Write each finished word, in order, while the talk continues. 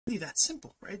really that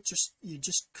simple, right? You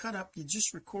just cut up, you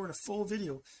just record a full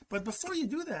video. But before you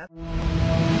do that,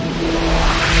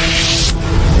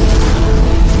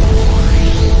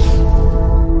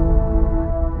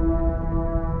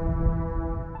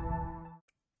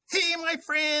 hey my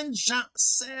friend,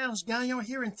 Jean-Serge Gagnon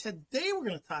here, and today we're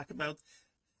going to talk about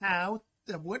how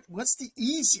what's the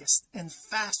easiest and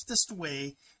fastest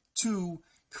way to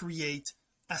create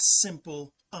a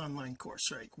simple online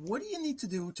course, right? What do you need to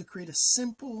do to create a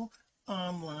simple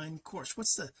online course?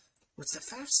 What's the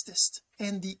fastest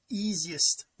and the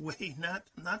easiest way? I'm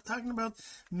not talking about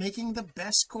making the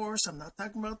best course, I'm not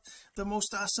talking about the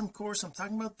most awesome course, I'm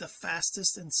talking about the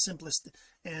fastest and simplest.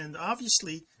 And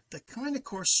obviously the kind of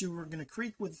course you were going to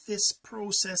create with this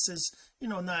process is,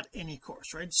 not any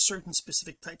course, right? Certain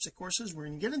specific types of courses. We're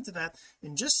going to get into that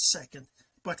in just a second,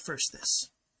 but first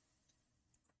this.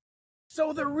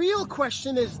 So the real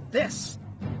question is this: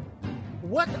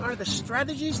 what are the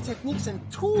strategies, techniques, and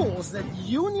tools that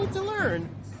you need to learn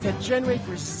to generate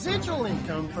residual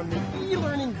income from the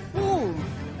e-learning boom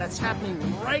that's happening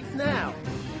right now?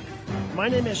 My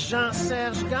name is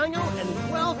Jean-Serge Gagnon, and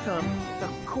welcome to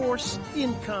Course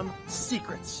Income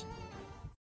Secrets.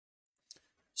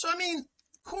 So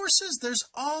courses, there's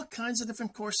all kinds of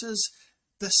different courses.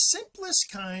 The simplest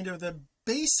kind, or the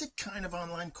basic kind of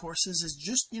online courses, is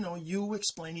just you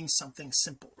explaining something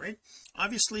simple, right?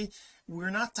 Obviously we're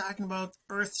not talking about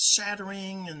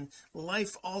earth-shattering and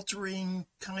life-altering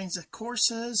kinds of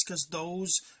courses, because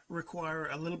those require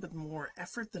a little bit more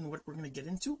effort than what we're going to get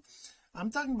into. I'm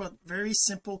talking about very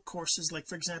simple courses, like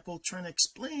for example trying to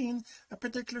explain a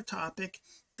particular topic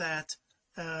that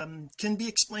can be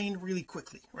explained really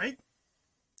quickly, right?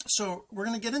 So we're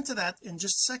going to get into that in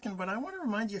just a second, but I want to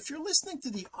remind you, if you're listening to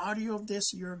the audio of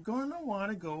this, you're going to want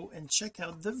to go and check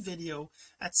out the video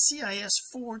at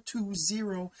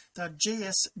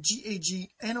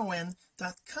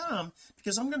cis420.jsgagnon.com,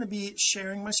 because I'm going to be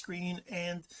sharing my screen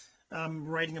and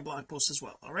writing a blog post as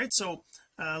well. All right, so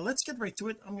let's get right to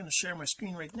it. I'm going to share my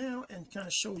screen right now and kind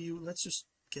of show you. Let's just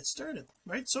get started,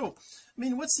 right? So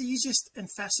what's the easiest and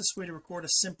fastest way to record a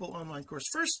simple online course?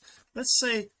 First, let's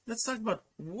talk about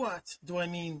what do I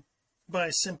mean by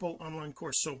a simple online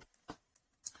course. So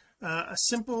a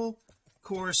simple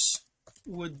course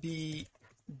would be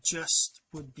just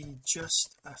a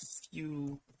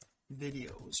few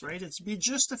videos, right? It's be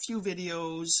just a few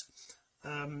videos.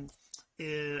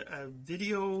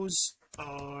 Videos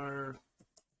are,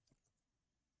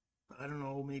 I don't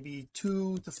know, maybe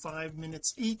 2 to 5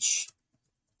 minutes each,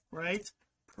 right?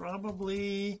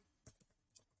 Probably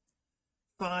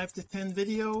 5 to 10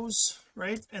 videos,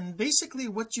 right? And basically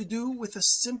what you do with a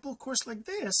simple course like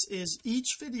this is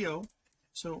each video,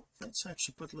 so let's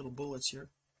actually put little bullets here,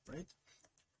 right?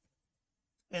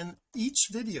 And each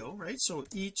video, right, so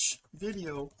each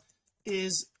video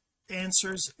is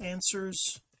answers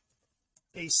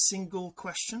a single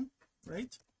question,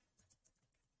 right?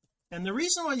 And the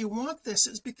reason why you want this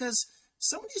is because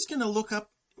somebody's going to look up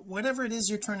whatever it is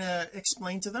you're trying to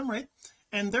explain to them, right?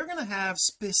 And they're going to have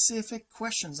specific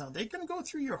questions. Now they can go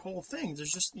through your whole thing.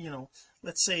 There's just,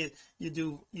 let's say you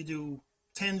do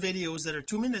 10 videos that are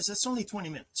 2 minutes, that's only 20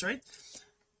 minutes, right?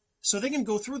 So they can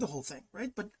go through the whole thing,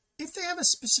 right? But if they have a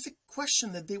specific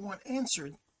question that they want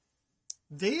answered,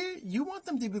 you want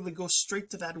them to be able to go straight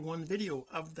to that one video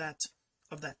of that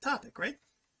topic, right?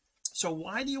 So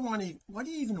why do you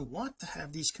even want to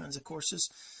have these kinds of courses?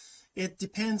 It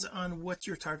depends on what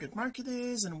your target market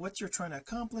is and what you're trying to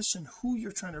accomplish and who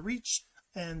you're trying to reach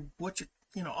and what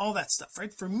all that stuff,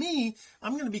 right? For me,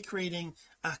 I'm going to be creating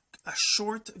a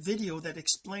short video that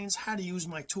explains how to use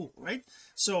my tool, right?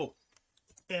 So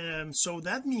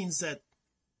that means that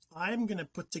I'm going to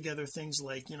put together things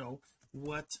like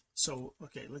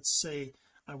okay, let's say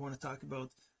I want to talk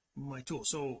about my tool.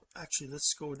 So actually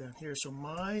let's go down here. So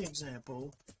my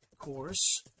example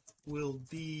course will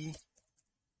be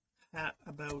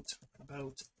about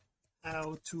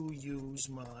how to use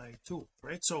my tool,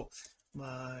 right? So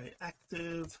my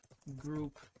active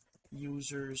group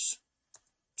users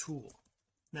tool.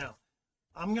 Now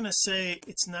I'm going to say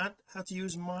it's not how to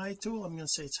use my tool, I'm going to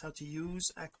say it's how to use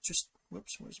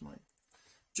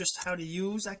just how to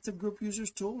use active group users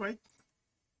tool, right?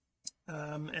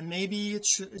 And maybe it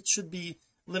should be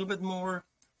a little bit more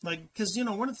like, because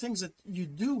one of the things that you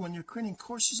do when you're creating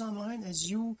courses online is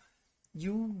you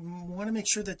want to make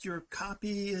sure that your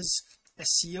copy is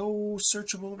SEO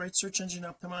searchable, right? Search engine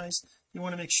optimized. You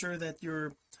want to make sure that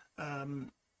your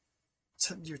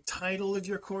title of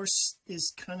your course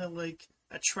is kind of like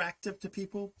attractive to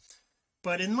people.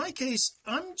 But in my case,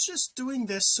 I'm just doing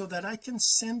this so that I can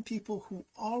send people who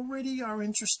already are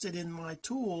interested in my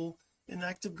tool in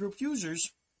active group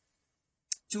users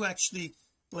to actually,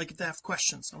 like, to have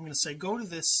questions. I'm going to say go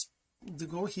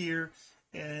here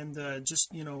and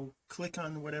just, you know, click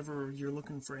on whatever you're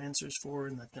looking for answers for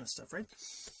and that kind of stuff, right?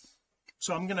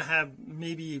 So I'm going to have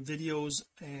maybe videos,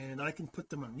 and I can put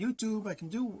them on YouTube. I can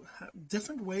do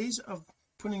different ways of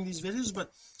putting these videos,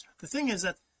 but the thing is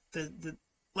that the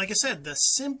like I said, the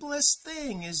simplest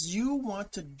thing is you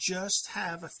want to just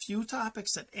have a few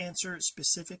topics that answer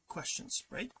specific questions,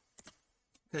 right?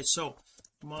 Okay, so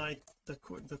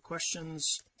the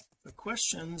questions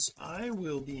I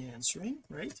will be answering,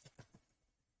 right,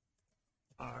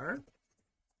 are,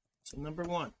 so number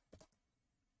one,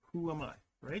 who am I,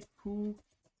 right? Who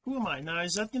am I? Now,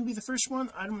 is that going to be the first one?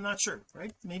 I'm not sure,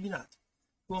 right? Maybe not.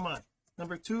 Who am I?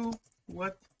 Number two,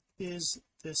 what is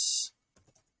this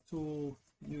tool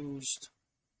used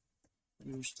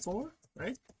for,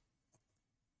 right?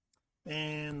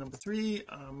 And number three,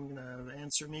 I'm gonna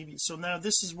answer maybe, so now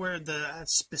this is where the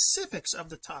specifics of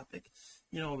the topic,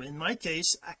 you know, in my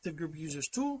case, active group users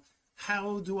tool,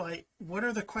 what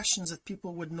are the questions that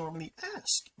people would normally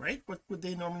ask, right? What would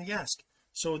they normally ask?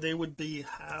 So they would be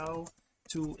how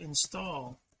to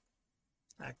install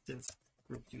active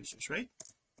group users, right?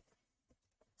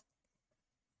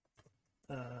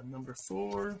 Number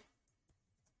four,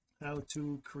 how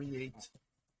to create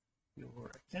your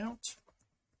account.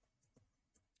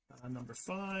 Number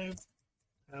five,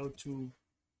 how to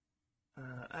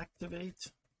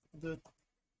activate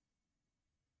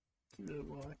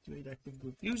activate active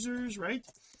group users, right?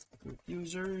 Group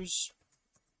users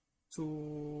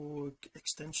to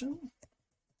extension,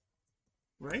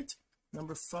 right?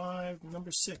 Number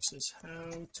six is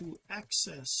how to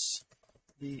access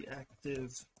the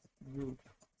active group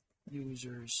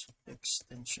users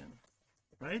extension,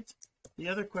 right? The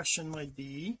other question might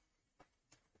be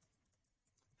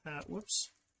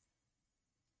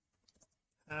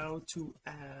how to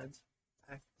add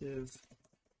active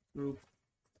group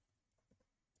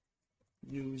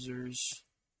users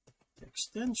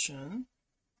extension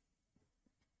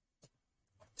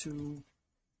to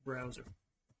browser,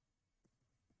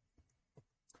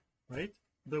 right?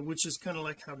 But which is kind of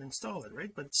like how to install it,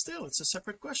 right? But still, it's a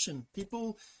separate question.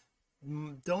 People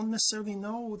don't necessarily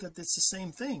know that it's the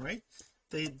same thing, right?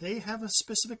 They have a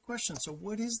specific question. So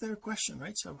what is their question,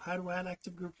 right? So how to add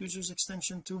active group users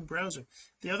extension to browser.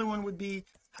 The other one would be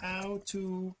how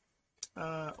to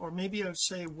or maybe I would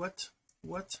say what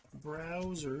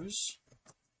browsers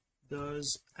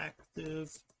does active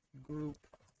group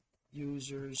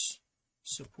users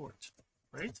support,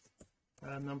 right?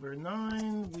 Number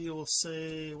 9, we will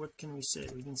say, what can we say?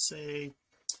 We can say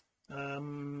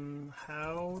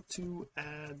how to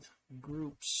add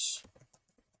groups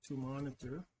to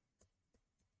monitor,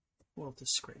 well, to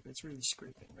scrape, it's really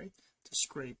scraping, right? To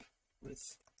scrape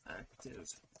with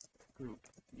active group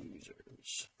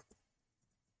users.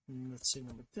 And let's say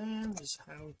number 10 is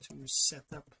how to set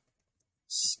up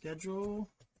schedule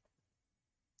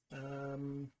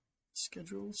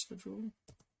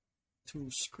to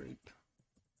scrape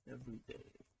every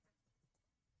day,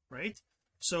 right?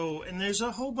 So, and there's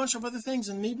a whole bunch of other things,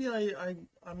 and maybe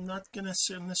I'm not going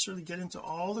to necessarily get into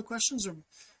all the questions,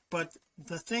 but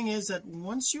the thing is that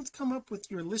once you've come up with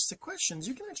your list of questions,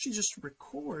 you can actually just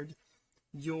record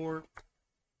your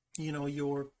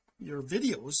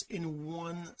videos in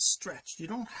one stretch. You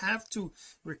don't have to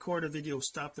record a video,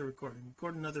 stop the recording,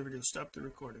 record another video, stop the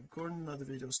recording, record another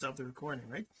video, stop the recording,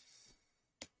 right?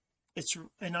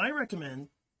 And I recommend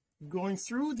going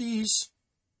through these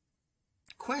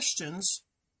questions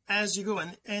as you go,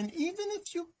 and even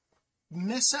if you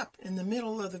mess up in the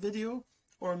middle of the video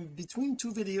or between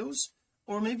two videos,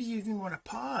 or maybe you even want to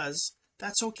pause,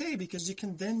 that's okay, because you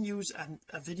can then use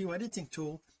a video editing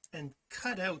tool and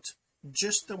cut out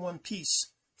just the one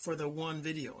piece for the one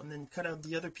video, and then cut out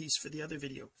the other piece for the other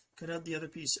video, cut out the other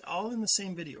piece, all in the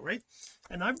same video, right?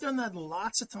 And I've done that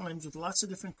lots of times with lots of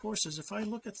different courses. If I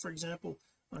look at, for example,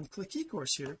 on Click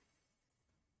eCourse here,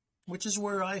 which is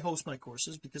where I host my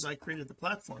courses because I created the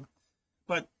platform,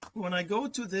 but when I go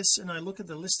to this and I look at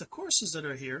the list of courses that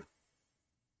are here,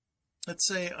 let's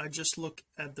say I just look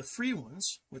at the free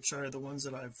ones, which are the ones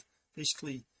that I've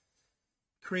basically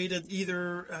created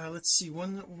either let's see,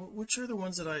 which are the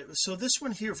ones that so this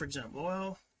one here, for example,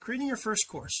 well, creating your first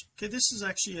course. Okay, this is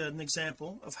actually an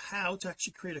example of how to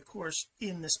actually create a course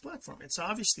in this platform. It's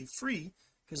obviously free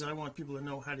because I want people to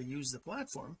know how to use the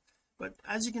platform, but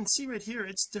as you can see right here,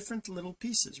 it's different little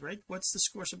pieces, right? What's this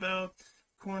course about?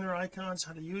 Corner icons,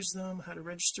 how to use them, how to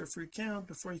register for your account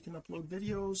before you can upload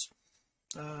videos.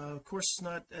 Course is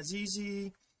not as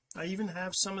easy. I even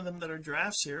have some of them that are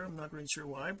drafts here. I'm not really sure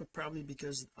why, but probably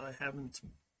because I haven't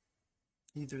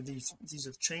either these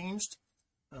have changed,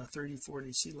 30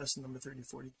 40, see lesson number 30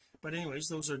 40, but anyways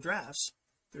those are drafts.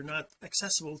 They're not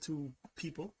accessible to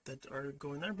people that are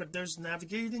going there, but there's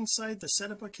navigating site, the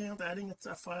setup account, adding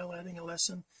a file, adding a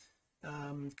lesson,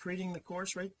 creating the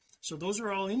course, right? So those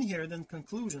are all in here. Then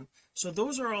conclusion, so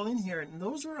those are all in here, and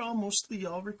those are all mostly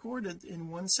all recorded in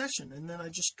one session, and then I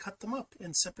just cut them up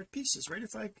in separate pieces, right?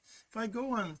 If I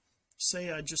go on,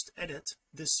 say I just edit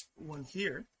this one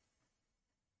here,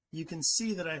 you can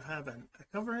see that I have a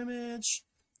cover image,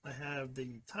 I have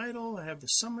the title, I have the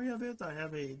summary of it, I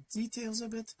have a details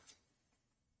of it,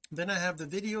 then I have the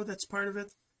video that's part of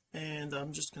it, and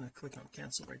I'm just going to click on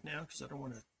cancel right now because I don't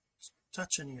want to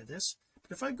touch any of this.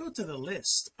 But if I go to the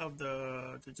list of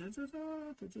the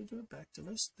back to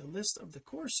list, the list of the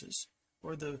courses,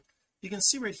 or you can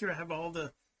see right here I have all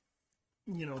the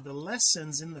the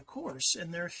lessons in the course,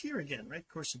 and they're here again, right?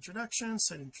 Course introduction,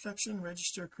 site introduction,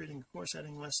 register, creating a course,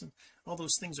 adding a lesson, all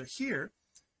those things are here.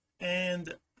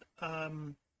 And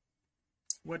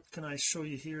what can I show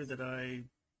you here that I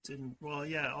didn't? Well,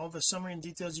 yeah, all the summary and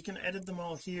details, you can edit them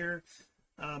all here.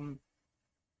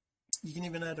 You can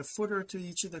even add a footer to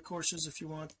each of the courses if you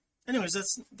want. Anyways,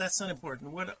 that's not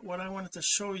important. What I wanted to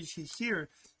show you here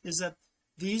is that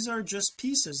these are just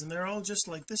pieces, and they're all just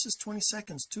like, this is 20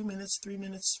 seconds, 2 minutes, 3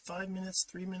 minutes, 5 minutes,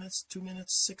 3 minutes, 2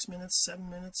 minutes, 6 minutes, 7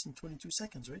 minutes, and 22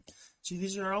 seconds, right? See,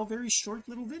 these are all very short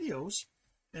little videos,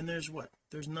 and there's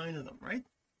 9 of them, right?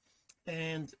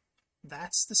 And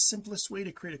that's the simplest way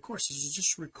to create a course, is you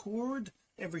just record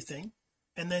everything,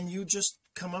 and then you just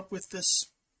come up with this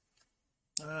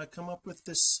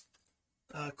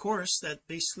course that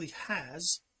basically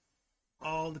has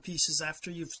all the pieces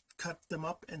after you've cut them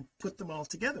up and put them all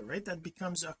together, right? That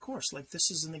becomes a course. Like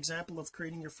this is an example of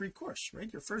creating your free course,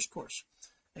 right? Your first course.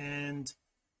 And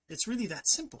it's really that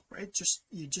simple, right?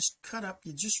 You just cut up,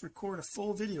 you just record a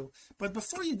full video. But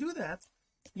before you do that,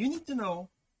 you need to know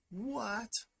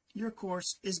what your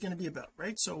course is going to be about,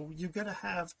 right? So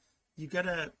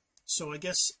so I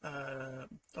guess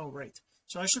oh right,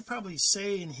 so I should probably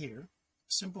say in here,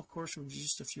 simple course with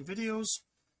just a few videos.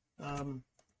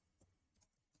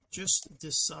 Just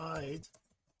decide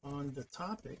on the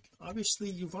topic. Obviously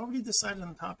you've already decided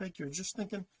on the topic, you're just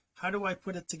thinking, how do I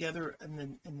put it together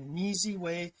in an easy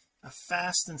way, a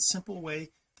fast and simple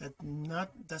way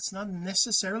that's not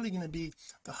necessarily going to be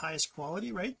the highest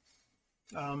quality, right?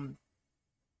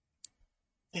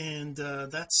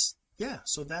 That's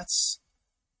so that's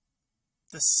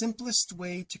the simplest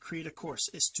way to create a course,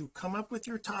 is to come up with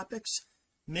your topics,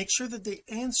 make sure that they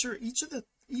answer each of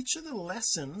the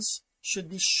lessons should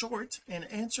be short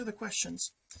and answer the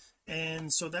questions.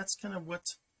 And so that's kind of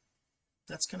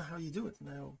how you do it.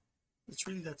 Now it's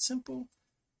really that simple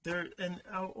there. And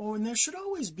and there should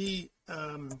always be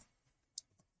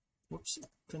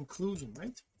conclusion,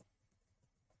 right?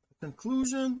 A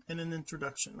conclusion and an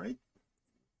introduction, right?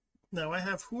 Now I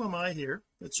have who am I here.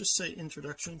 Let's just say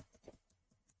introduction.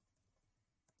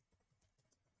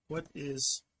 What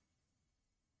is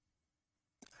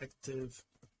active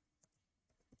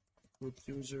group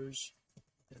users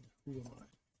and who am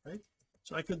I, right?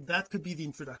 So that could be the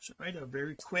introduction, right? A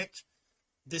very quick,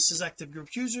 this is active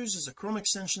group users, is a Chrome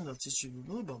extension that'll teach you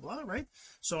blah blah blah, right?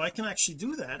 So I can actually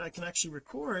do that. I can actually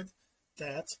record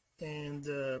that and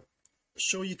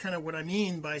show you kind of what I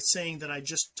mean by saying that I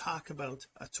just talk about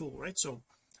a tool, right? So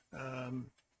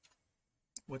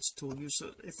what's tool use?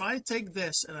 So if I take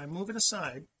this and I move it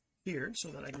aside here so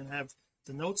that I can have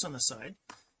the notes on the side,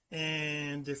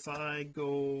 and if I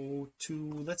go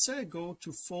to, let's say I go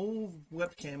to full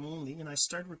webcam only, and I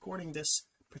start recording this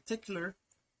particular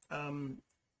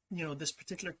this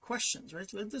particular questions,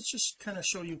 right? Let's just kind of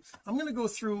show you. I'm going to go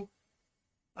through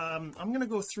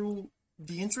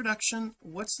the introduction,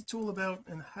 what's the tool about,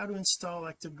 and how to install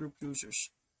active group users,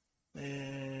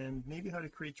 and maybe how to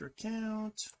create your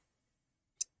account,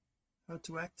 how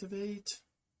to activate,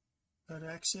 how to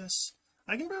access.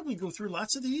 I can probably go through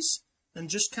lots of these and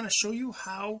just kind of show you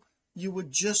how you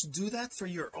would just do that for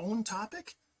your own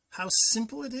topic, how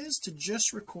simple it is to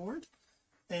just record.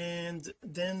 And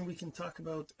then we can talk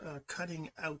about cutting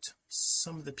out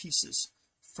some of the pieces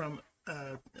from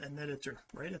an editor,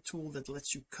 right? A tool that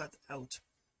lets you cut out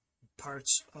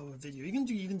parts of a video. You can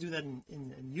even do that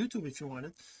in YouTube if you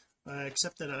wanted,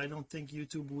 except that I don't think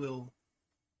YouTube will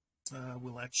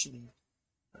actually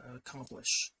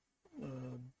accomplish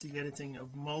the editing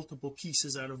of multiple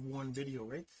pieces out of one video,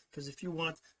 right? Because if you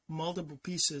want multiple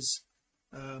pieces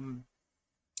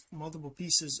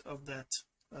of that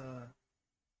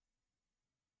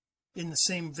in the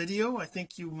same video, I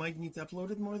think you might need to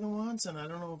upload it more than once, and I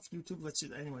don't know if YouTube lets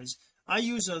you. Anyways, I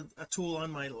use a tool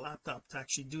on my laptop to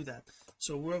actually do that.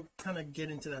 so we'll kind of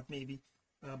get into that maybe,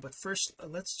 but first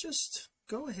let's just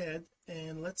go ahead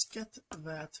and let's get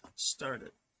that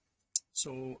started.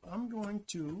 So I'm going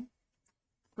to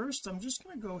first I'm just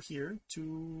going to go here to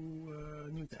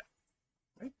new tab,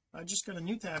 right? I just got a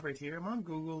new tab right here. I'm on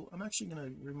Google. I'm actually going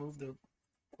to remove the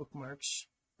bookmarks.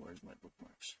 Where's my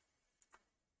bookmarks?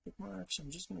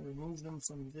 I'm just going to remove them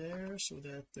from there so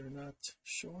that they're not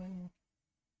showing.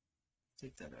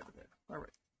 Take that out of there. All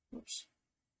right. Whoops.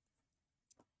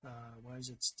 Why is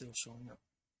it still showing up?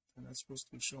 And that's supposed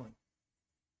to be showing.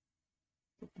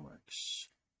 Bookmarks.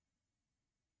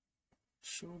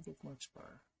 Show bookmarks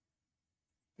bar.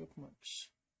 Bookmarks.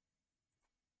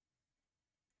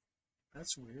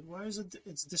 That's weird. Why is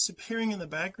it's disappearing in the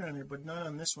background here but not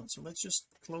on this one? So let's just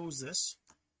close this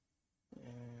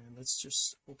and let's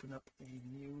just open up a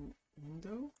new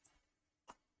window.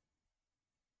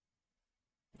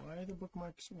 Why are the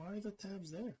bookmarks, why are the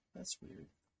tabs there? That's weird.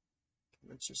 Okay,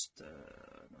 let's just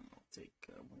I don't know, take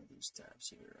one of these tabs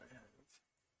here I have.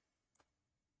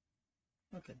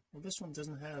 Okay, well this one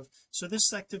doesn't have, so this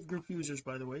is active group users,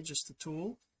 by the way, just a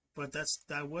tool, but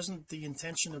that wasn't the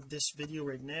intention of this video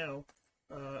right now.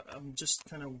 I'm just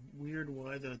kind of weird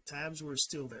why the tabs were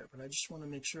still there, but I just want to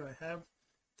make sure I have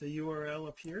the URL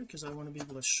up here because I want to be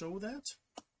able to show that.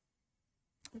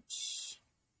 Oops,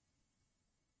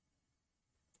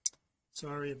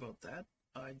 sorry about that.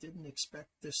 I didn't expect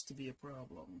this to be a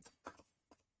problem.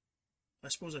 I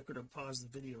suppose I could have paused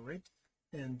the video, right,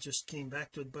 and just came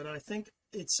back to it, but I think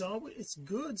it's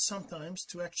good sometimes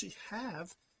to actually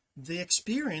have the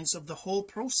experience of the whole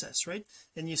process, right?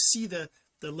 And you see the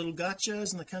little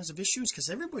gotchas and the kinds of issues, because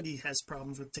everybody has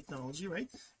problems with technology, right?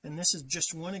 And this is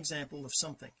just one example of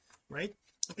something, right?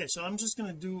 Okay, so I'm just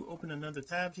going to open another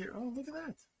tab here. Oh, look at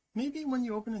that. Maybe when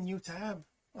you open a new tab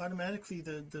automatically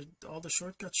all the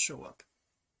shortcuts show up.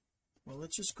 Well,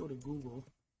 let's just go to Google.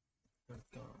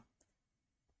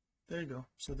 There you go.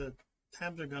 So the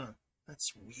tabs are gone.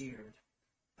 That's weird.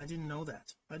 I didn't know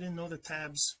that. I didn't know the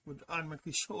tabs would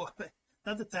automatically show up.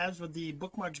 Not the tabs, but the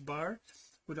bookmarks bar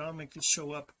would automatically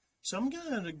show up. So I'm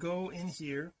going to go in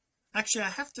here. Actually I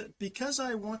have to, because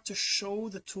I want to show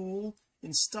the tool,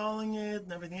 installing it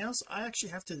and everything else, I actually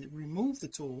have to remove the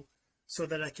tool so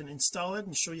that I can install it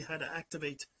and show you how to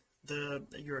activate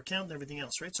your account and everything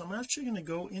else, right? So I'm actually going to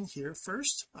go in here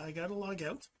first. I got to log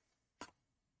out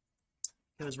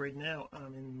because right now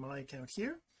I'm in my account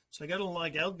here, so I got to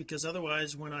log out, because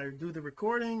otherwise when I do the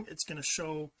recording it's going to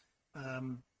show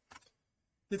the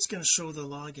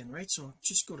login, right? So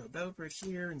just go to about right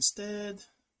here instead,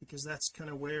 because that's kind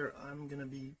of where I'm going to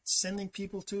be sending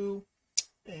people to.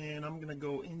 And I'm going to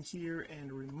go in here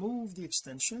and remove the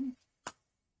extension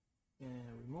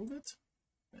and remove it,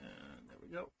 and there we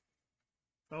go.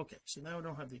 Okay, so now I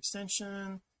don't have the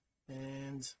extension,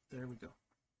 and there we go.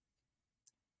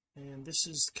 And this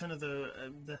is kind of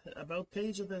the about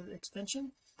page of the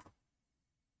extension.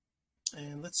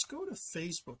 And let's go to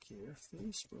Facebook here,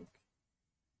 Facebook,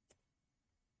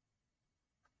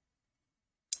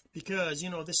 because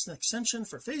this is an extension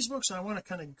for Facebook, so I want to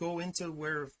kind of go into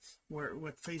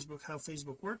how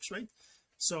Facebook works, right?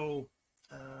 So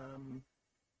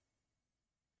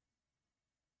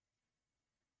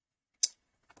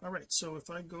all right, so if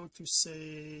I go to,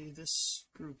 say, this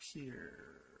group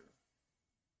here,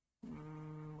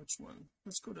 which one?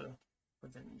 Let's go to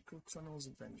ClickFunnels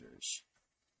Avengers.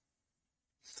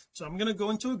 So I'm going to go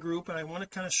into a group and I want to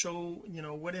kind of show,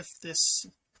 what if this,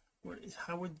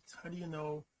 how do you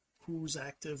know who's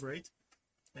active, right?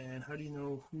 And how do you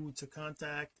know who to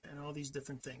contact and all these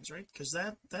different things, right? Because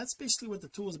that's basically what the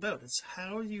tool is about. It's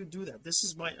how do you do that. This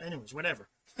is anyways, whatever.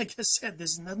 Like I said,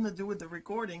 this has nothing to do with the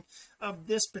recording of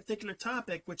this particular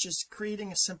topic, which is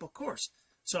creating a simple course.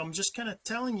 So I'm just kind of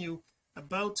telling you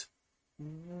about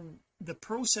the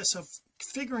process of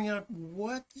figuring out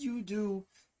what you do.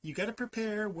 You got to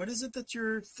prepare. What is it that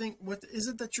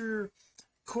your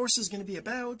course is going to be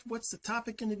about? What's the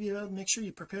topic going to be about? Make sure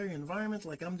you prepare your environment,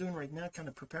 like I'm doing right now, kind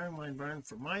of preparing my environment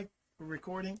for my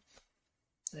recording.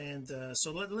 And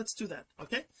so let's do that.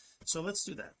 Okay, so let's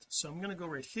do that. So I'm going to go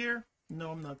right here.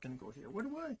 No, I'm not going to go here.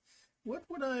 What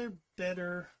would I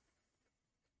better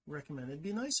recommend? It'd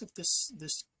be nice if this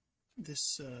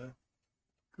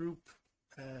group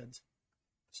had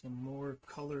some more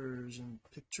colors and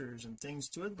pictures and things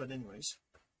to it, but anyways,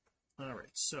 all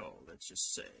right, so let's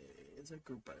just say it's a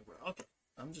group by where. Okay,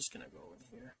 I'm just gonna go in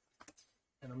here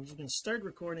and I'm just gonna start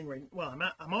recording right. Well,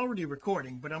 I'm already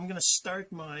recording, but I'm gonna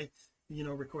start my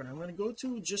recording. I'm gonna go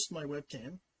to just my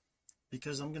webcam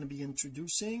because I'm gonna be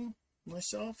introducing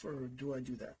myself, or do I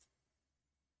do that?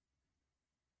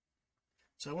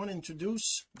 So I want to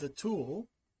introduce the tool,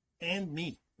 and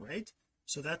me, right?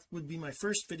 So that would be my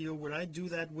first video. Would I do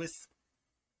that with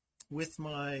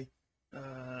my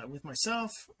with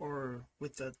myself or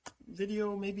with the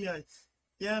video? Maybe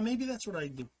maybe that's what I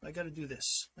do. I got to do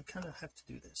this. I kind of have to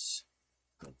do this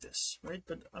like this, right?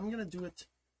 But I'm going to do it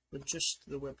with just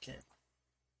the webcam.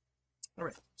 All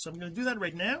right, so I'm going to do that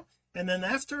right now, and then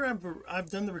after I've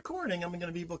done the recording, I'm going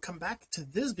to be able to come back to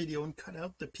this video and cut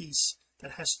out the piece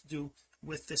that has to do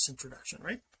with this introduction,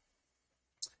 right?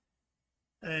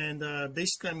 And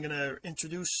basically I'm going to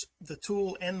introduce the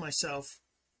tool and myself,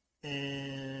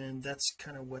 and that's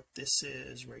kind of what this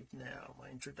is right now, my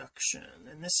introduction.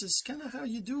 And this is kind of how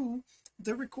you do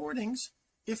the recordings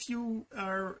if you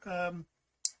are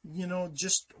you know,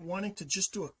 just wanting to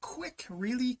just do a quick,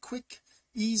 really quick,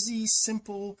 easy,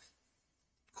 simple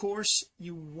course.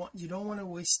 You don't want to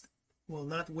waste, well,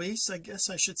 not waste, I guess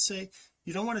I should say,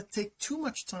 you don't want to take too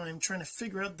much time trying to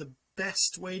figure out the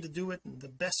best way to do it and the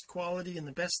best quality and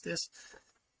the best this.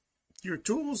 Your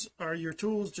tools are your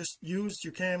tools. Just use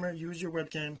your camera, use your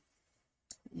webcam.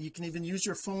 You can even use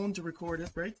your phone to record it,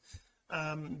 right?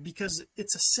 Because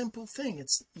it's a simple thing.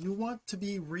 It's, you want to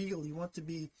be real, you want to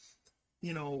be,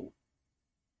 you know,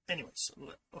 anyways.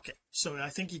 Okay, so I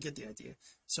think you get the idea.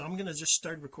 So I'm going to just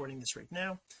start recording this right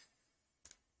now,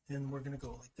 and we're going to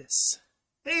go like this.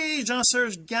 Hey,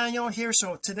 Jean-Serge Gagnon here.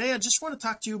 So today I just want to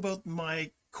talk to you about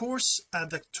my course,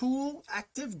 the tool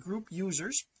Active Group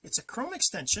Users. It's a Chrome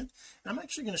extension. I'm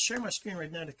actually going to share my screen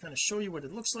right now to kind of show you what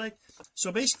it looks like.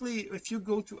 So basically, if you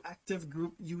go to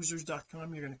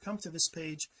activegroupusers.com, you're going to come to this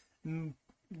page.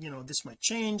 You know, this might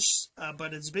change,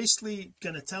 but it's basically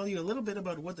going to tell you a little bit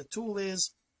about what the tool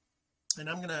is, and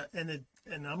I'm going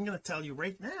to tell you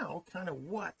right now kind of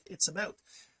what it's about.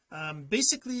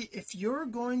 Basically, if you're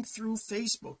going through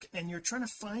Facebook and you're trying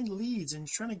to find leads and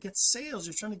you're trying to get sales,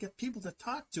 you're trying to get people to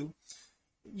talk to,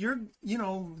 you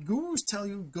know, gurus tell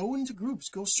you go into groups,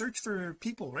 go search for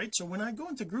people, right? So when I go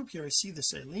into group here, I see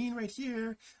this Eileen right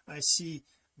here, I see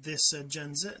this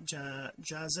Jazel,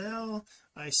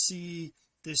 I see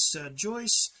this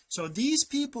Joyce. So these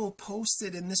people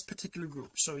posted in this particular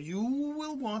group, so you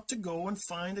will want to go and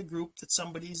find a group that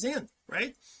somebody's in,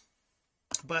 right?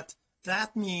 But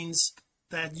that means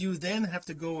that you then have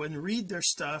to go and read their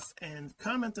stuff and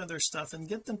comment on their stuff and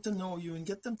get them to know you and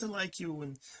get them to like you,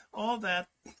 and all that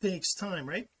takes time,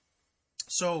 right?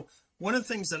 So one of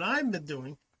the things that I've been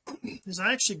doing is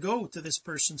I actually go to this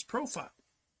person's profile.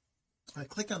 I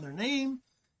click on their name,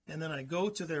 and then I go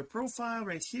to their profile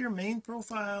right here, main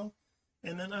profile,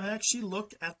 and then I actually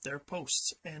look at their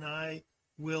posts, and I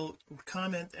will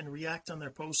comment and react on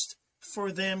their post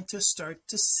for them to start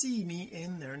to see me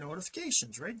in their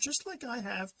notifications, right? Just like I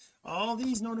have all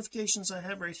these notifications I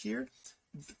have right here.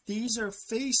 These are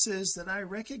faces that I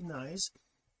recognize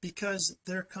because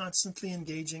they're constantly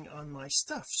engaging on my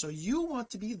stuff. So you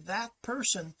want to be that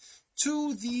person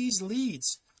to these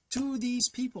leads, to these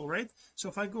people, right? So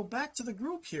if I go back to the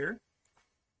group here,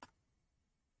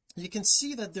 you can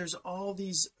see that there's all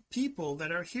these people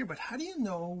that are here, but how do you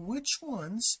know which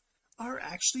ones are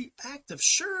actually active?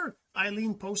 Sure,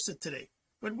 Eileen posted today,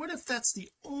 but what if that's the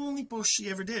only post she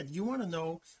ever did? You want to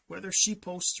know whether she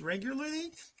posts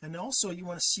regularly, and also you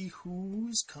want to see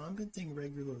who's commenting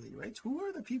regularly, right? Who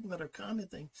are the people that are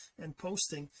commenting and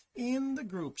posting in the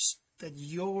groups that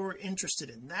you're interested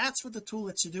in? That's what the tool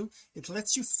lets you do. It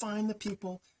lets you find the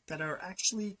people that are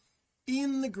actually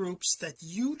in the groups that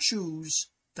you choose,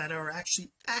 that are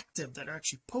actually active, that are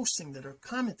actually posting, that are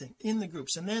commenting in the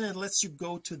groups, and then it lets you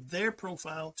go to their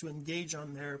profile to engage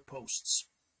on their posts.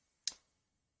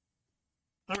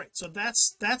 All right, so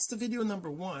that's the video number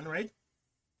one, right?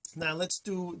 Now let's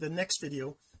do the next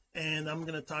video, and I'm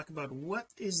going to talk about what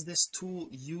is this tool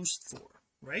used for,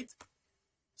 right?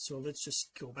 So let's just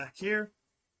go back here.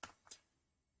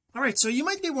 All right, so you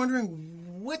might be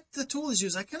wondering what the tool is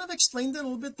used. I kind of explained it a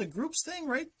little bit, the groups thing,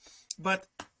 right? But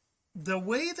the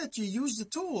way that you use the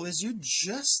tool is you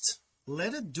just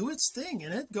let it do its thing,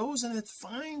 and it goes and it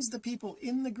finds the people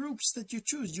in the groups that you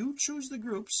choose. You choose the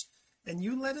groups and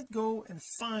you let it go and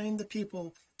find the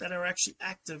people that are actually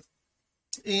active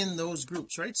in those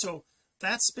groups, right? So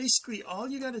that's basically all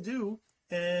you got to do,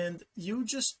 and you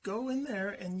just go in there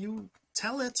and you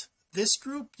tell it this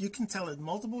group. You can tell it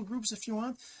multiple groups if you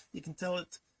want. You can tell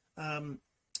it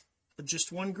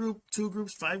just one group, two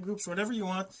groups, five groups, whatever you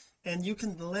want, and you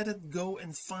can let it go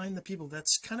and find the people.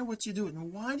 That's kind of what you do.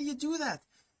 And why do you do that?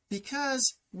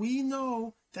 Because we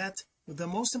know that the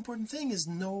most important thing is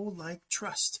know, like,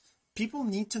 trust. People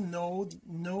need to know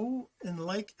and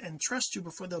like and trust you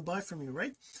before they'll buy from you,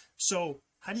 right? So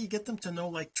how do you get them to know,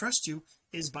 like, trust you?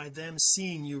 Is by them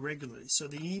seeing you regularly. So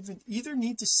they either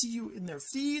need to see you in their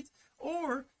feed,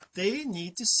 or they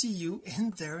need to see you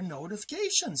in their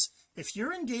notifications. If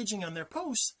you're engaging on their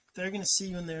posts, they're going to see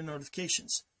you in their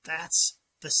notifications. That's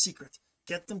the secret.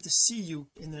 Get them to see you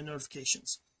in their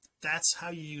notifications. That's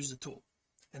how you use the tool,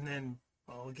 and then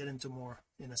I'll get into more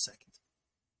in a second.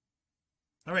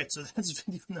 All right, so that's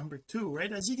video number 2,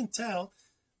 right? As you can tell,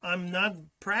 I'm not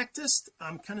practiced.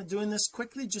 I'm kind of doing this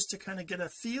quickly just to kind of get a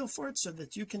feel for it, so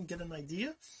that you can get an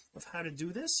idea of how to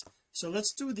do this. So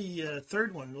let's do the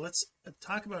third one. Let's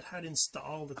talk about how to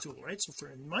install the tool, right? So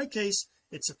in my case,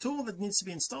 it's a tool that needs to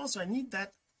be installed, so I need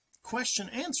that question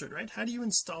answered, right? How do you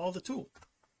install the tool?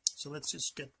 So let's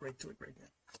just get right to it right now.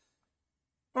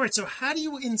 All right, so how do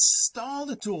you install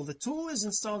the tool? The tool is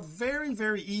installed very,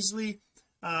 very easily.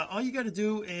 All you got to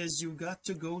do is you got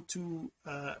to go to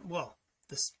well,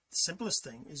 the simplest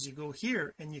thing is you go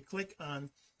here and you click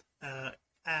on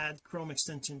add Chrome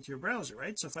extension to your browser,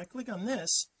 right? So if I click on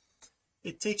this,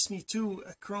 it takes me to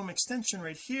a Chrome extension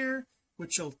right here,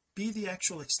 which will be the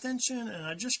actual extension, and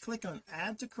I just click on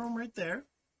add to Chrome right there,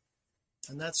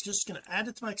 and that's just going to add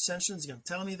it to my extension. It's going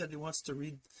to tell me that it wants to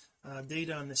read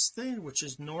data on this thing, which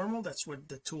is normal. That's what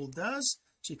the tool does.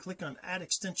 So you click on add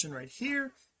extension right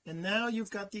here, and now you've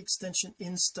got the extension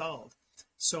installed.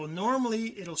 So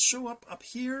normally it'll show up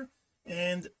here,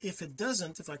 and if it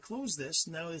doesn't, if I close this,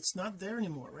 now it's not there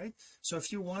anymore, right? So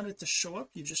if you want it to show up,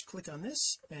 you just click on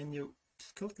this and you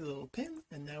click the little pin,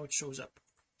 and now it shows up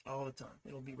all the time.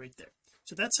 It'll be right there.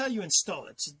 So that's how you install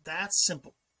it. It's that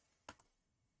simple.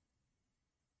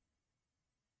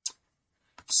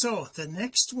 So the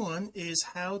next one is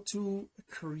how to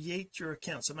create your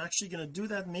accounts. I'm actually going to do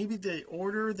that. Maybe the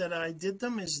order that I did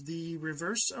them is the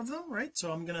reverse of them, right?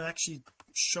 So I'm going to actually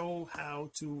show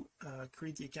how to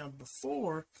create the account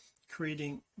before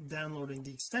downloading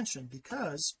the extension,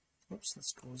 because oops,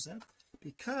 let's close that,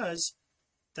 because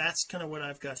that's kind of what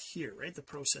I've got here, right? The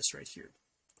process right here.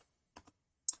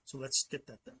 So let's get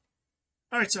that done.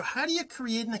 All right, so how do you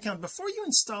create an account? Before you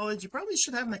install it, you probably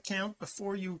should have an account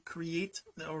before you create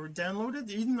or download it,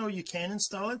 even though you can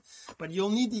install it, but you'll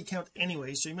need the account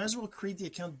anyway, so you might as well create the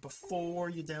account before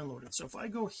you download it. So if I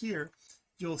go here,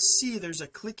 you'll see there's a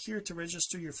click here to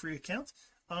register your free account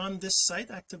on this site,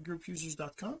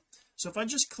 activegroupusers.com. So if I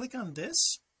just click on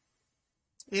this,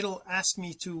 it'll ask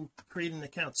me to create an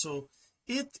account. So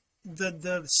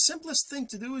the simplest thing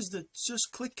to do is to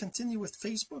just click continue with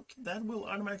Facebook. That will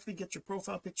automatically get your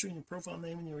profile picture and your profile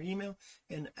name and your email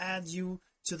and add you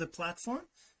to the platform.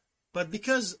 But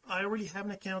because I already have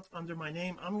an account under my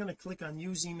name, I'm going to click on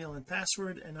use email and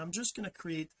password, and I'm just going to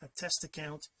create a test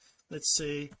account. Let's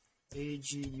say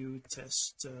AGU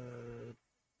test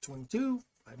 22,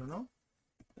 I don't know,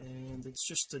 and it's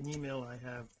just an email. I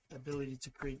have ability to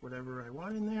create whatever I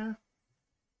want in there,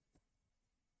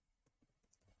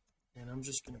 and I'm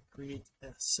just going to create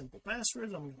a simple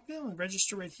password. I'm going to go and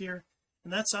register right here,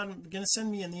 and that's going to send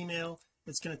me an email.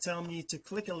 It's going to tell me to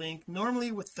click a link.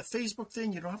 Normally with the Facebook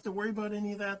thing, you don't have to worry about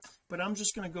any of that, but I'm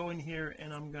just going to go in here,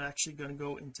 and I'm actually going to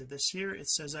go into this here. It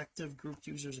says active group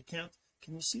users account.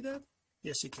 Can you see that?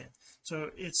 Yes, you can. So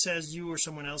it says you or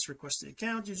someone else requested the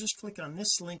account. You just click on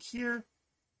this link here,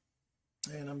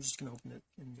 and I'm just going to open it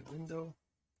in the window,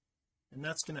 and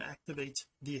that's going to activate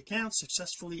the account.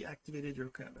 Successfully activated your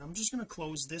account. I'm just going to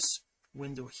close this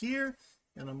window here,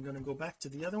 and I'm going to go back to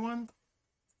the other one,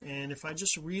 and if I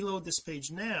just reload this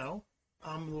page now,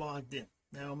 I'm logged in.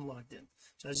 Now I'm logged in.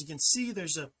 So as you can see,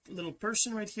 there's a little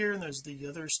person right here, and there's the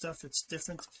other stuff. It's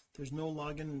different. There's no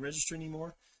login and register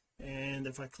anymore, and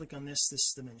if I click on this, this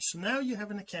is the menu. So now you have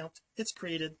an account, it's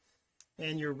created,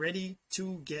 and you're ready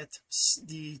to get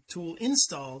the tool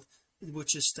installed,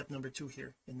 which is step number 2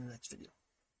 here in the next video.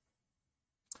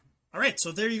 All right,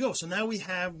 so there you go. So now we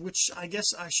have, which I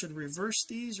guess I should reverse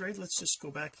these, right? Let's just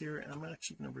go back here, and I'm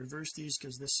actually going to reverse these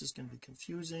because this is going to be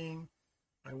confusing.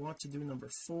 I want to do number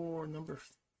 4,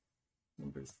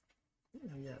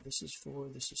 yeah, this is 4,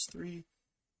 this is 3,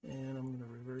 and I'm going to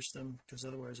reverse them because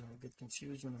otherwise I'll get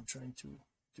confused when I'm trying to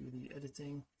do the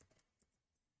editing.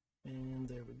 And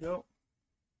there we go.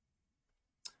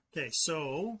 Okay,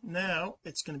 so now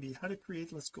it's going to be how to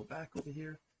create. Let's go back over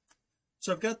here.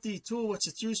 So I've got the tool, what's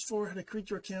it used for, how to create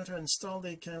your account, how to install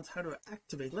the account, how to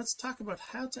activate. Let's talk about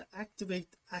how to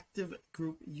activate active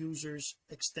group users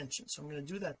extension. So I'm going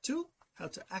to do that too, how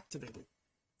to activate it.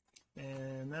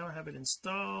 And now I have it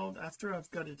installed. After I've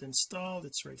got it installed,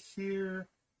 it's right here.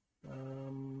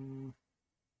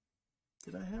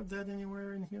 Did I have that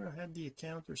anywhere in here? I had the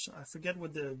account, or so I forget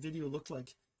what the video looked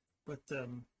like, but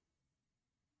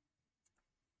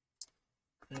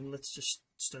and let's just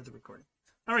start the recording.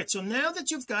 all right, so now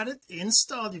that you've got it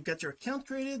installed, you've got your account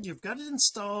created, you've got it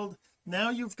installed, now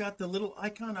you've got the little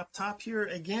icon up top here.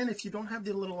 Again, if you don't have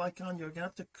the little icon, you're gonna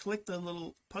have to click the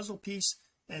little puzzle piece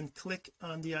and click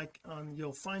on the icon.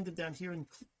 You'll find it down here, and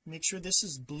make sure this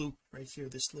is blue right here,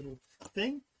 this little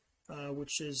thing,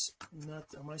 which is not,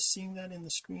 am I seeing that in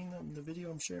the screen on the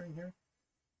video I'm sharing here?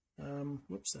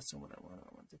 Whoops, that's not what I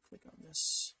want to click on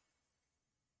this.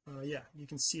 Yeah, you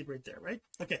can see it right there, right?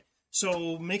 Okay,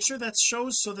 so make sure that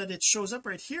shows, so that it shows up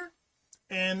right here.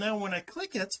 And now when I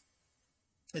click it,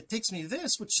 it takes me to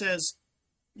this, which says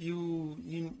you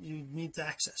need to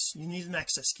access, you need an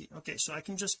access key. Okay, so I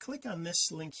can just click on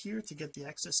this link here to get the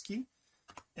access key,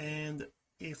 and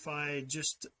if I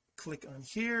just click on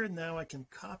here, now I can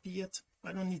copy it.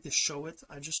 I don't need to show it,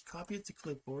 I just copy it to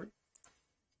clipboard,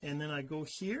 and then I go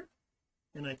here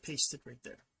and I paste it right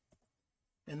there,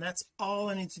 and that's all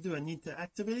I need to do. I need to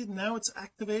activate it. Now it's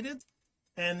activated,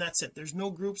 and that's it. There's no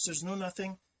groups, there's no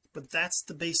nothing, but that's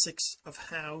the basics of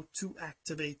how to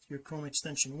activate your Chrome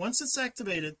extension. Once it's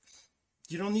activated,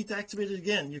 you don't need to activate it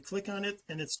again. You click on it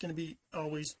and it's going to be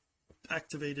always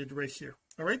activated right here.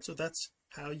 All right, so that's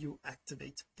how you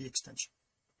activate the extension.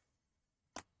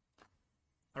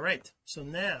 All right, so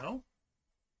now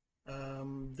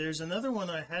there's another one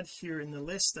I had here in the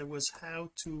list, that was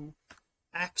how to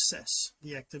access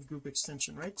the active group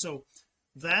extension, right? So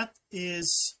that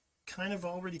is kind of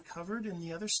already covered in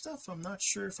the other stuff. I'm not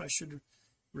sure if I should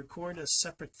record a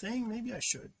separate thing. Maybe I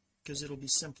should, because it'll be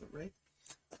simpler, right?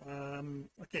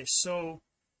 Okay, so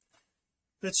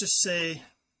let's just say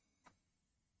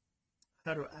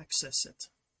how to access it.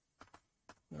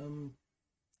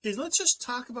 Okay, let's just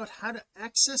talk about how to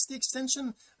access the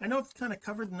extension. I know I've kind of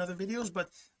covered in other videos,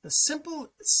 but the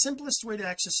simplest way to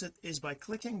access it is by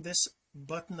clicking this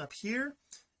button up here,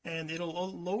 and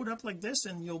it'll load up like this,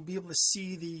 and you'll be able to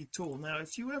see the tool. Now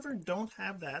if you ever don't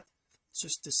have that, let's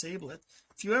just disable it.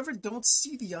 If you ever don't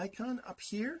see the icon up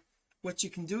here, what you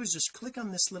can do is just click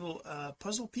on this little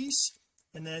puzzle piece,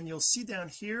 and then you'll see down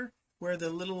here where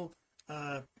the little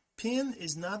pin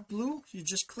is not blue, you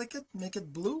just click it, make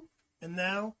it blue, and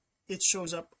now it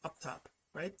shows up top,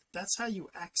 right? That's how you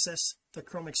access the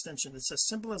Chrome extension. It's as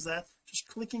simple as that, just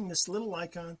clicking this little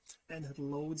icon and it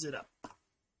loads it up.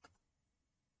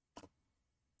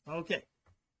 Okay,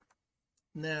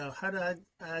 now how to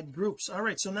add groups. All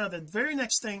right, so now the very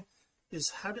next thing is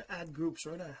how to add groups,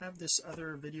 right? I have this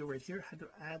other video right here, how to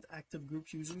add active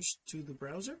group users to the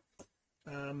browser.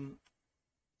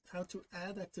 How to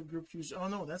add active group users, oh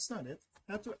no, that's not it.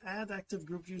 How to add active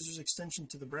group users extension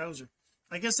to the browser.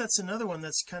 I guess that's another one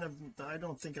that's kind of, I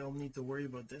don't think I'll need to worry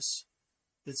about this.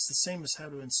 It's the same as how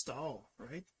to install,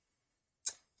 right?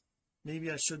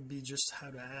 Maybe I should be just how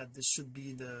to add. This should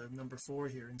be the number 4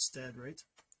 here instead, right?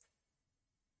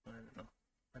 I don't know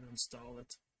how to install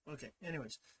it. Okay,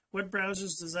 anyways, what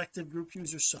browsers does active group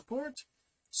users support?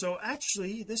 So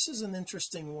actually this is an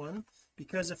interesting one,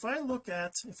 because if I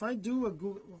do a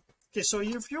Google, okay, so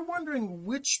if you're wondering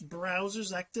which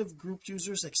browsers active group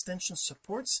users extension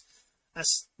supports,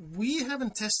 as we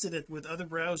haven't tested it with other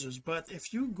browsers, but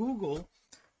if you Google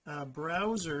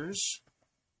browsers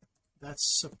that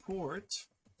support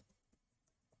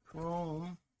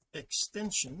Chrome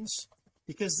extensions,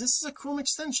 because this is a Chrome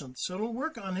extension, so it'll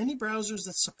work on any browsers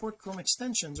that support Chrome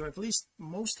extensions, or at least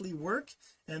mostly work.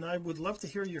 And I would love to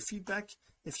hear your feedback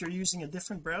if you're using a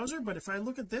different browser. But if I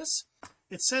look at this,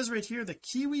 it says right here the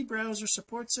Kiwi browser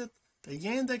supports it, the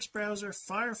Yandex browser,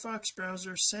 Firefox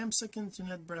browser, Samsung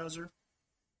Internet browser,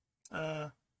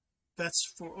 that's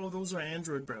for, oh, those are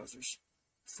Android browsers.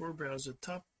 For browser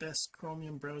top best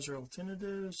Chromium browser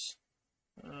alternatives,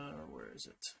 where is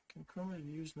it? Can Chrome be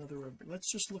used in other web?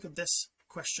 Let's just look at this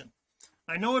question.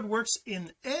 I know it works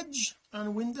in Edge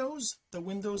on Windows, the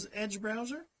Windows Edge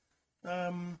browser.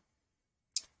 That's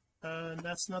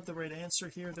not the right answer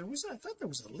here. I thought there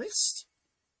was a list.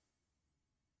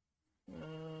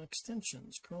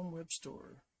 Extensions, Chrome Web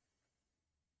Store,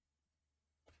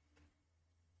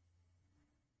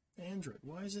 Android.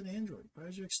 Why is it Android?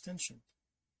 Browser extension.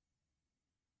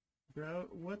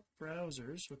 What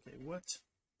browsers, okay, what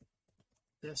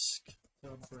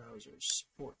desktop browsers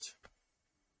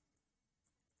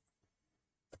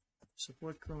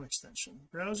support Chrome extension?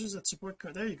 Browsers that support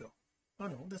Chrome, there you go. Oh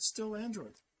no, that's still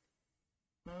Android.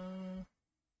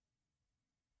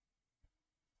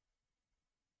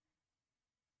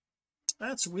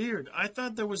 That's weird. I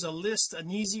thought there was a list,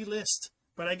 an easy list,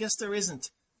 but I guess there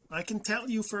isn't. I can tell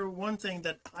you for one thing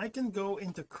that I can go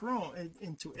into Chrome,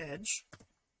 into Edge.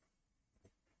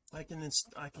 I can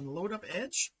load up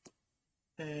Edge,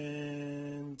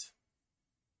 and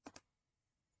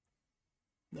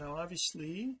now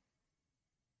obviously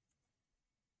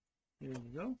There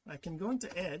you go. I can go into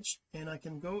Edge and I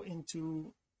can go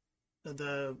into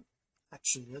the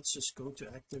actually let's just go to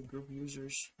active group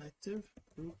users, active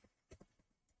group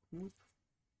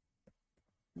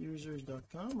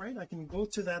users.com, right? I can go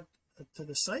to that to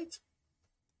the site,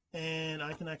 and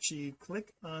I can actually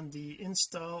click on the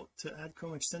install to add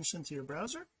Chrome extension to your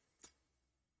browser,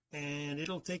 and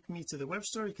it'll take me to the web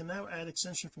store. You can now add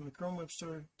extension from the Chrome web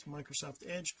store to Microsoft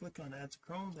Edge. Click on add to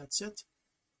Chrome. That's it.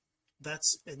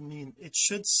 That's, I mean, it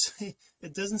should say,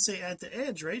 it doesn't say add to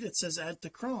Edge, right? It says add to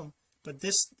Chrome, but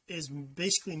this is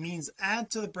basically means add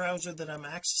to the browser that I'm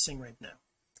accessing right now.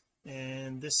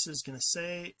 And this is going to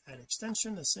say add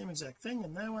extension, the same exact thing,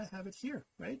 and now I have it here,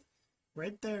 right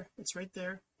there. It's right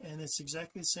there, and it's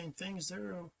exactly the same thing. Is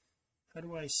there a, how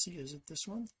do I see, is it this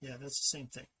one? Yeah, that's the same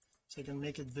thing. So I can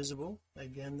make it visible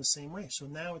again the same way. So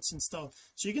now it's installed.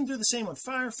 So you can do the same on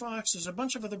Firefox. There's a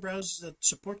bunch of other browsers that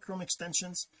support Chrome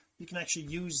extensions. You can actually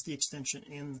use the extension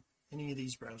in any of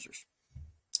these browsers.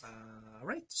 All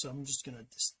right, so I'm just gonna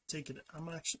just take it. I'm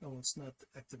actually, oh, it's not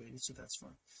activated, so that's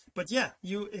fine. But yeah,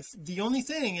 you, if the only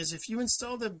thing is if you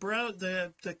install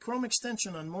the Chrome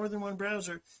extension on more than one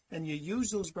browser and you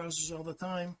use those browsers all the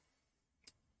time,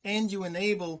 and you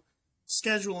enable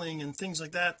scheduling and things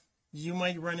like that, you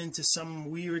might run into some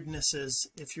weirdnesses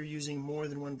if you're using more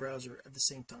than one browser at the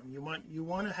same time. You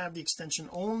want to have the extension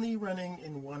only running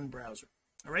in one browser.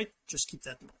 All right, just keep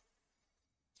that in mind.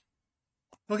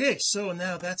 Okay, so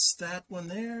now that's that one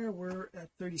there. We're at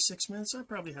 36 minutes. I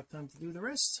probably have time to do the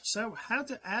rest. So how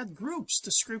to add groups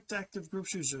to script active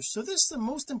groups users. So this is the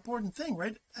most important thing,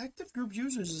 right? Active group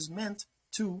users is meant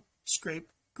to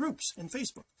scrape groups in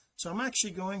Facebook. So I'm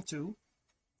actually going to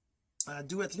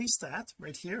do at least that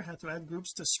right here, how to add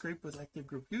groups to scrape with active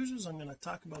group users. I'm going to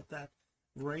talk about that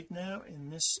right now in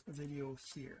this video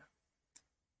here.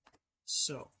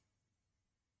 So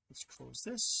let's close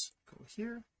this, go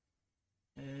here,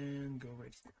 and go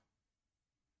right here.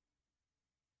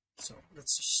 So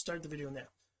let's start the video now.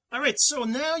 All right, so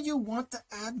now you want to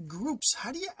add groups.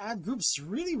 How do you add groups? It's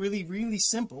really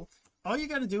simple. All you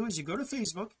got to do is you go to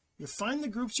Facebook, you find the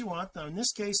groups you want. Now in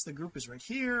this case the group is right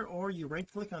here, or you right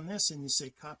click on this and you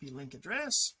say copy link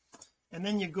address, and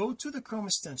then you go to the Chrome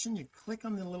extension, you click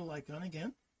on the little icon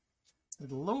again,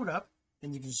 it'll load up,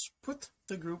 and you can just put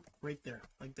the group right there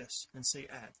like this and say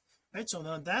add. Right, so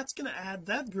now that's going to add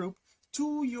that group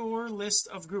to your list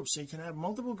of groups. So you can have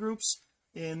multiple groups.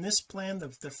 In this plan,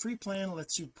 the free plan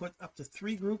lets you put up to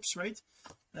 3 groups, right?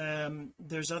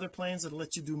 There's other plans that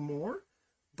let you do more,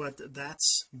 but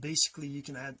that's basically, you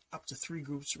can add up to 3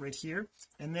 groups right here,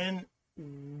 and then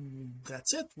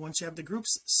that's it. Once you have the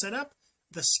groups set up,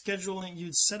 the scheduling, you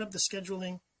set up the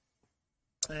scheduling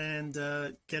and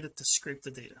get it to scrape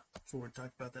the data. We'll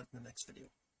talk about that in the next video.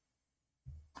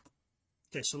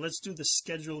 Okay, so let's do the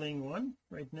scheduling one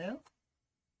right now.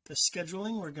 The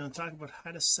scheduling, we're going to talk about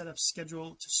how to set up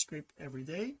schedule to scrape every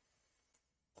day,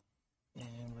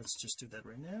 and let's just do that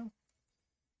right now.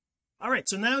 All right,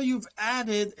 so now you've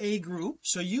added a group,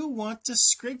 so you want to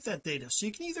scrape that data. So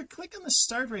you can either click on the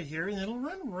start right here, and it'll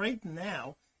run right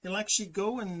now. It'll actually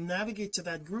go and navigate to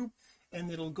that group,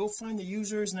 and it'll go find the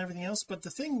users and everything else. But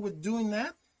the thing with doing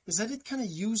that is that it kind of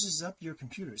uses up your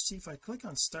computer. See, if I click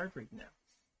on start right now,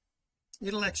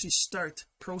 it'll actually start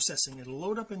processing. It'll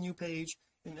load up a new page,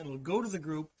 and it'll go to the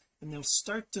group, and they'll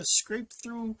start to scrape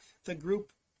through the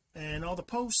group and all the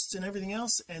posts and everything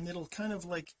else, and it'll kind of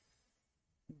like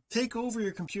take over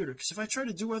your computer. Because if I try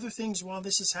to do other things while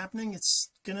this is happening,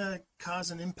 it's gonna cause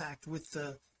an impact with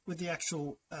the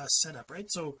actual setup, right?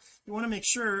 So you want to make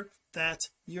sure that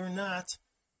you're not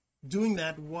doing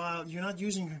that while you're not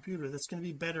using your computer. That's going to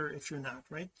be better if you're not,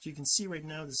 right? You can see right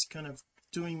now this kind of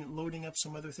loading up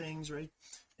some other things, right?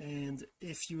 And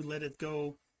if you let it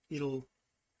go, it'll,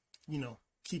 you know,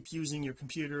 keep using your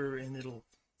computer, and it'll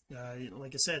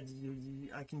like I said,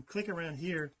 I can click around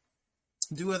here,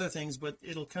 do other things, but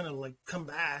it'll kind of like come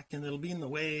back and it'll be in the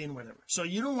way and whatever. So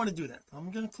you don't want to do that.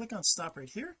 I'm going to click on stop right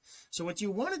here. So what you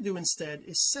want to do instead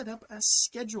is set up a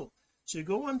schedule. So you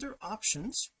go under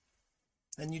options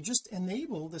and you just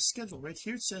enable the schedule. Right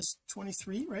here it says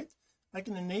 23, right? I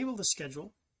can enable the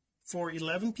schedule for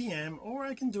 11 p.m. or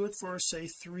I can do it for, say,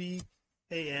 3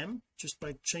 a.m. just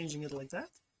by changing it like that.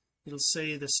 It'll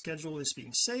say the schedule is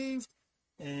being saved,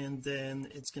 and then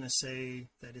it's going to say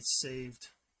that it's saved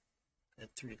at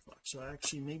 3 o'clock. So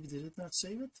actually, maybe did it not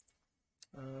save it?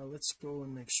 Let's go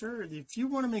and make sure. If you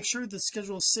want to make sure the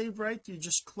schedule is saved right, you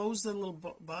just close the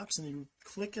little box and you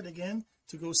click it again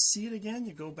to go see it again.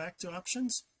 You go back to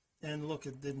options, and look,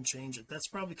 it didn't change it. That's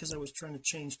probably because I was trying to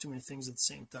change too many things at the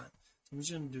same time. So I'm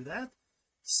just going to do that,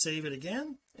 save it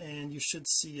again, and you should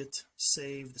see it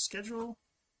save the schedule,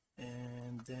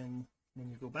 and then when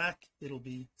you go back it'll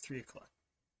be 3 o'clock.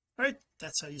 All right,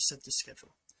 that's how you set the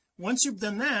schedule. Once you've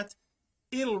done that,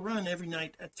 it'll run every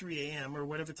night at 3 a.m. or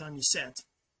whatever time you set,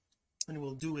 and it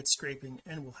will do its scraping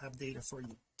and will have data for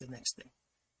you the next day.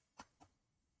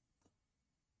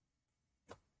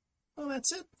 Well,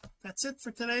 that's it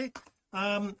for today.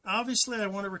 Obviously I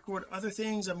want to record other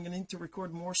things. I'm going to need to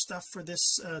record more stuff for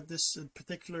this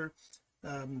particular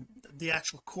the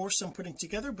actual course I'm putting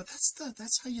together, but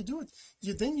that's how you do it.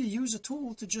 You use a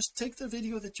tool to just take the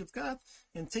video that you've got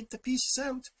and take the pieces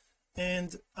out,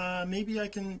 and maybe I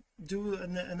can do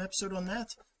an episode on that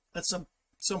at some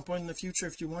point in the future,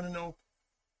 if you want to know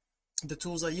the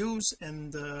tools I use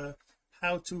and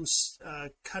how to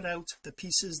cut out the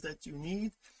pieces that you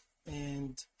need,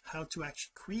 and how to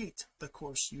actually create the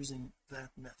course using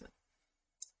that method.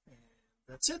 And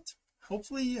that's it.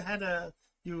 Hopefully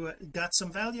you got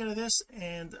some value out of this,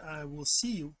 and I will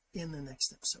see you in the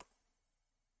next episode.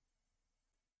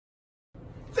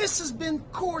 This has been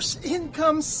Course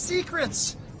Income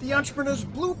Secrets, the entrepreneur's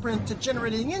blueprint to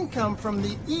generating income from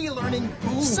the e-learning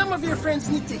boom. Some of your friends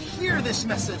need to hear this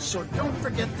message, so don't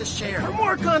forget to share. For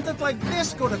more content like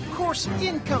this, go to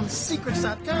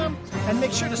CourseIncomeSecrets.com and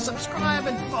make sure to subscribe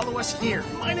and follow us here.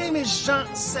 My name is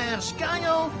Jean-Serge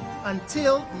Gagnon.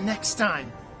 Until next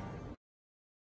time.